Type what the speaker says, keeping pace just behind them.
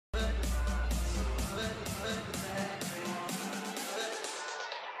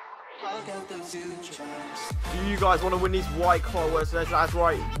Do you guys want to win these white clockworks? That's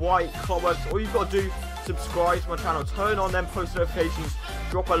right, white clockworks. All you've got to do, subscribe to my channel, turn on them post notifications,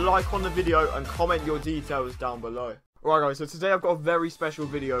 drop a like on the video, and comment your details down below. Right guys, so today I've got a very special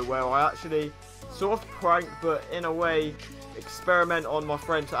video where I actually sort of prank, but in a way experiment on my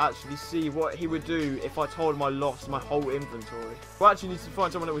friend to actually see what he would do if I told him I lost my whole inventory. We actually need to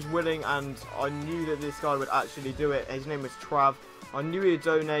find someone that was willing, and I knew that this guy would actually do it. His name was Trav. I knew he'd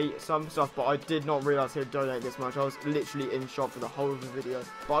donate some stuff, but I did not realise he'd donate this much. I was literally in shock for the whole of the video.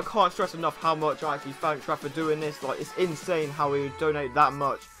 But I can't stress enough how much I actually thank Trav for doing this. Like, it's insane how he would donate that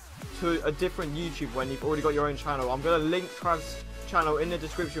much to a different YouTube when you've already got your own channel. I'm going to link Trav's channel in the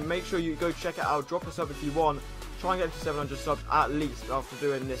description. Make sure you go check it out. Drop a sub if you want. Try and get to 700 subs at least after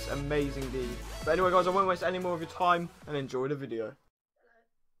doing this amazing deed. But anyway guys, I won't waste any more of your time and enjoy the video.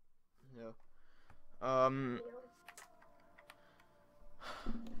 Yeah.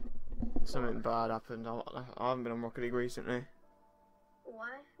 Something bad happened. I haven't been on Rocket League recently.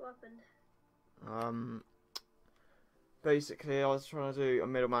 Why? What happened? Basically I was trying to do a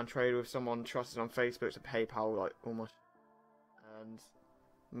middleman trade with someone trusted on Facebook to PayPal, like almost, and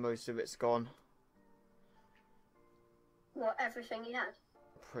most of it's gone. What, everything you had?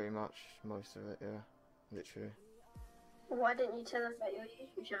 Pretty much, most of it, yeah, literally. Why didn't you tell them about your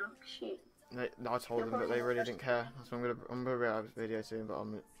YouTube channel? Shoot. I told them, but they really didn't care. That's why I'm gonna react this video soon, but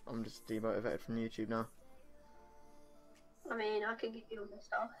I'm just demotivated from YouTube now. I mean, I can give you all the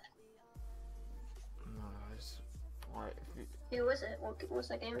stuff. No, it's alright. Who was it? What's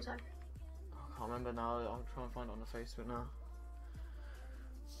that game tag? I can't remember now. I'll try and find it on the Facebook now.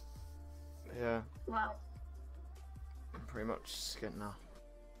 Yeah. Wow. I'm pretty much skint now.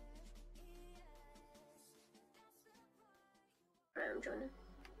 I'm joining.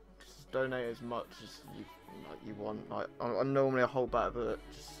 Just donate as much as you want. Like, I'm normally a whole back, but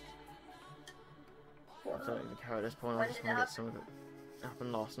just I don't even care at this point. I just want to get some of it. It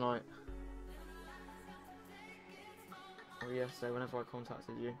happened last night. Or yesterday, whenever I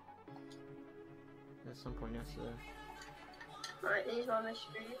contacted you. At some point yesterday. Alright, these are my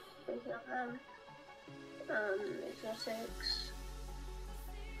mysteries. Thinking of them. Exotics.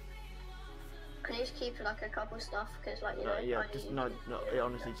 Can you just keep like a couple stuff, because like, you know, yeah, just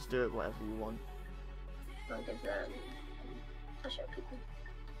honestly, just do it whatever you want. I'll give them. I'll show people.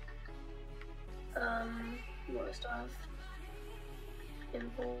 More stuff.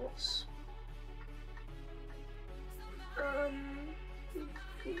 Imports.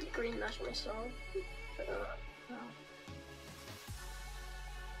 Green match myself.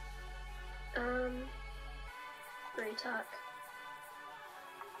 Attack.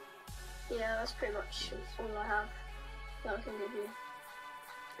 Yeah, that's pretty much all I have that I can give you.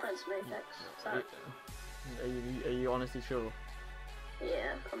 And some Apex. Are you honestly sure?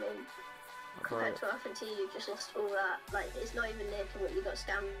 Yeah, I mean, compared to FNT, you've just lost all that. Like, it's not even near to what you got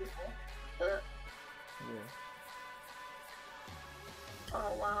scammed for. But yeah.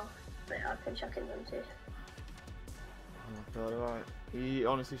 Oh wow, wait, I've been checking them too. Oh my god, alright. Are you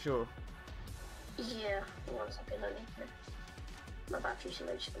honestly sure? Yeah, 1 second, I need to. My battery's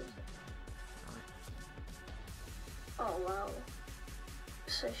low. Oh wow.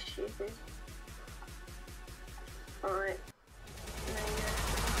 So stupid. Alright. There you go.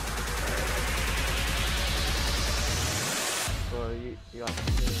 Well, you have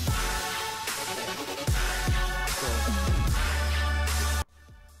to do it.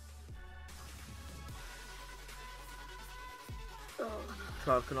 Oh.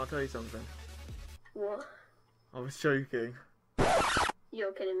 Trav, can I tell you something? What? I was joking.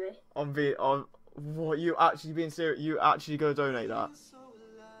 You're kidding me. What, you actually being serious? You actually gonna donate that?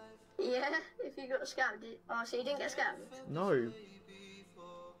 Yeah, if you got scammed. Oh, so you didn't get scammed? No.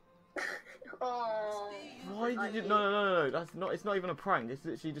 Oh. Why did you? No. That's not. It's not even a prank. It's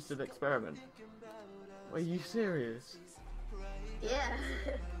literally just an experiment. Are you serious? Yeah.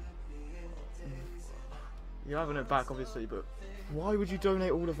 You're having it back, obviously, but why would you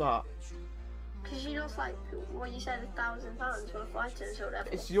donate all of that? Because you lost, like, what you said, £1,000 worth of items or whatever.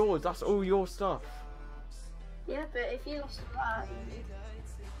 It's yours. That's all your stuff. Yeah, but if you lost that,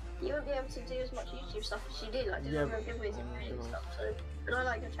 you wouldn't be able to do as much YouTube stuff as you do, like do real giveaways and stuff. So, and I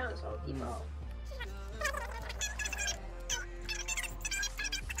like your channel, so I'll keep it up.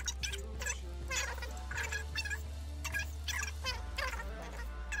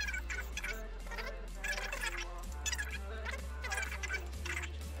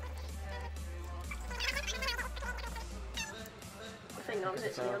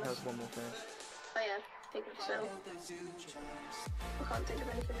 There's one more thing. Oh yeah, think of so. I can't think of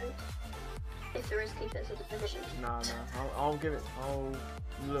anything else. If there is, keep it as a division. No. I'll give it.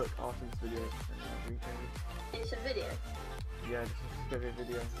 look after this video. It's a video? Yeah, this is going to be a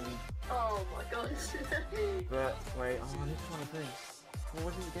video. Oh my god. But, wait, I need to find a thing. What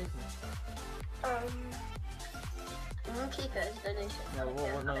was it you gave me? We'll keep it as a donation. No,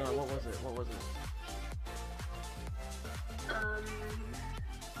 what was it? What was it?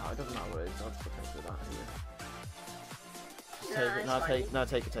 Oh, it doesn't matter what it is, I'll just pay for that anyway.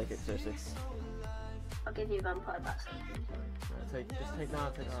 Take it, seriously. I'll give you a vampire bats. Take it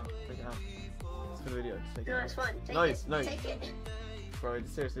out. It's for the video, just take it out. No, it's fine. No. Take it. Bro,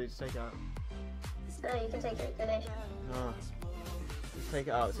 seriously, just take it out. No, you can take it, donation. No. Just take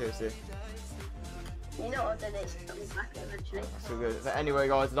it out, seriously. You know what donation comes back eventually. So good. But anyway,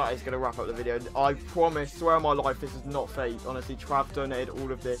 guys, that is going to wrap up the video. I promise, swear on my life, this is not fake. Honestly, Trav donated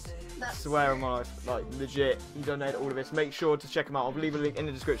all of this. Swear on my life, like legit, he donated all of this. Make sure to check him out. I'll leave a link in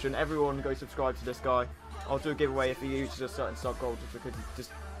the description. Everyone go subscribe to this guy. I'll do a giveaway if he uses a certain sub goal just because he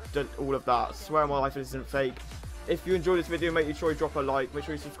just did all of that. Swear on my life, this isn't fake. If you enjoyed this video, make sure you drop a like. Make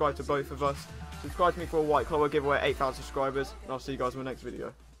sure you subscribe to both of us. Subscribe to me for a white collar giveaway at 8,000 subscribers. And I'll see you guys in my next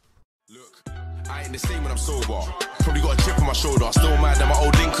video. Look, I ain't the same when I'm sober. Probably got a chip on my shoulder. Still mad that my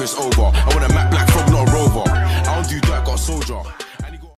old link is over. I want a Mac Black Frog, not a Rover. I don't do that, got a soldier.